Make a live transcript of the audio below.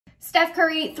Steph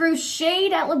Curry threw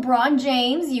shade at LeBron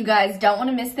James. You guys don't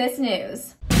want to miss this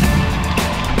news.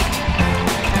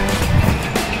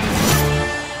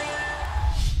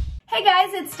 Hey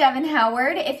guys, it's Devin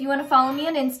Howard. If you want to follow me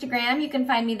on Instagram, you can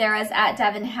find me there as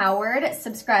 @DevinHoward.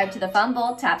 Subscribe to the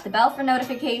Fumble, tap the bell for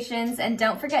notifications, and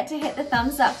don't forget to hit the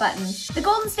thumbs up button. The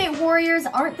Golden State Warriors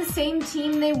aren't the same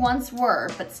team they once were,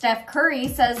 but Steph Curry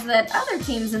says that other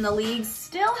teams in the league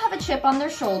still have a chip on their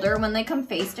shoulder when they come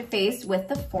face to face with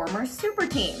the former super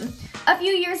team. A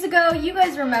few years ago, you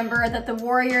guys remember that the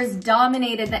Warriors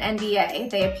dominated the NBA.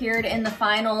 They appeared in the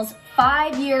finals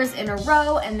 5 years in a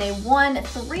row, and they won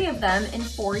 3 of them in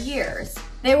 4 years.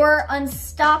 They were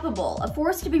unstoppable, a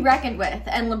force to be reckoned with,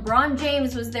 and LeBron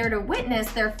James was there to witness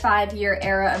their 5-year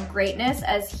era of greatness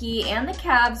as he and the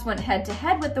Cavs went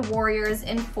head-to-head with the Warriors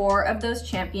in 4 of those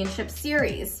championship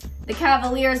series. The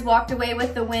Cavaliers walked away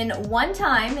with the win one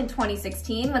time in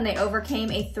 2016 when they overcame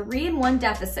a 3-1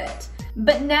 deficit.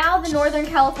 But now the Northern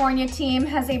California team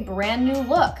has a brand new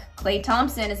look. Klay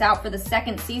Thompson is out for the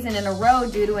 2nd season in a row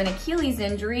due to an Achilles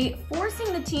injury,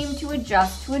 forcing the team to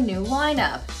adjust to a new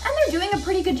lineup. And they're doing a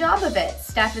pretty good job of it.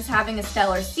 Steph is having a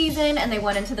stellar season, and they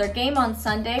went into their game on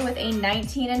Sunday with a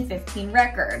 19-15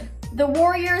 record. The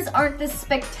Warriors aren't this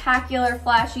spectacular,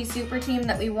 flashy super team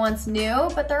that we once knew,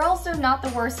 but they're also not the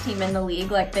worst team in the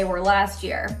league like they were last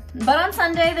year. But on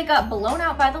Sunday, they got blown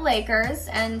out by the Lakers,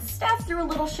 and Steph threw a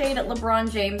little shade at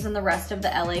LeBron James and the rest of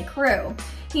the LA crew.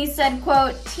 He said,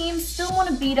 quote, "Teams still want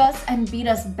to beat us and beat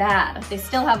us bad. They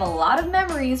still have a lot of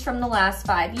memories from the last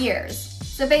 5 years.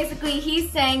 So basically,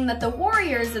 he's saying that the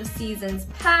Warriors of seasons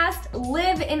past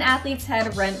live in athletes'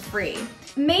 head rent-free.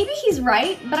 Maybe he's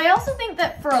right, but I also think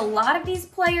that for a lot of these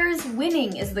players,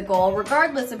 winning is the goal,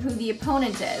 regardless of who the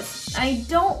opponent is. I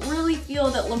don't really feel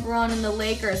that LeBron and the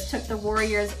Lakers took the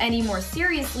Warriors any more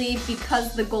seriously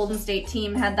because the Golden State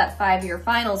team had that 5-year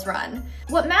finals run.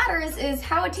 What matters is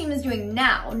how a team is doing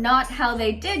now, not how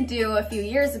they did do a few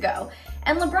years ago.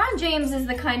 And LeBron James is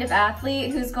the kind of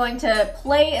athlete who's going to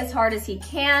play as hard as he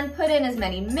can, put in as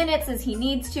many minutes as he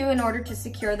needs to in order to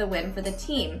secure the win for the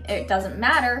team. It doesn't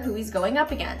matter who he's going up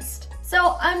against.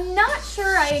 So I'm not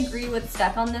sure I agree with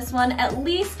Steph on this one, at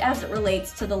least as it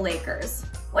relates to the Lakers.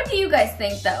 What do you guys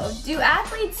think though? Do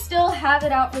athletes still have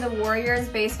it out for the Warriors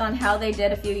based on how they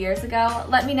did a few years ago?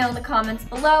 Let me know in the comments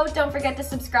below. Don't forget to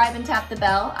subscribe and tap the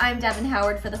bell. I'm Devin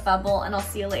Howard for the Fumble, and I'll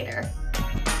see you later.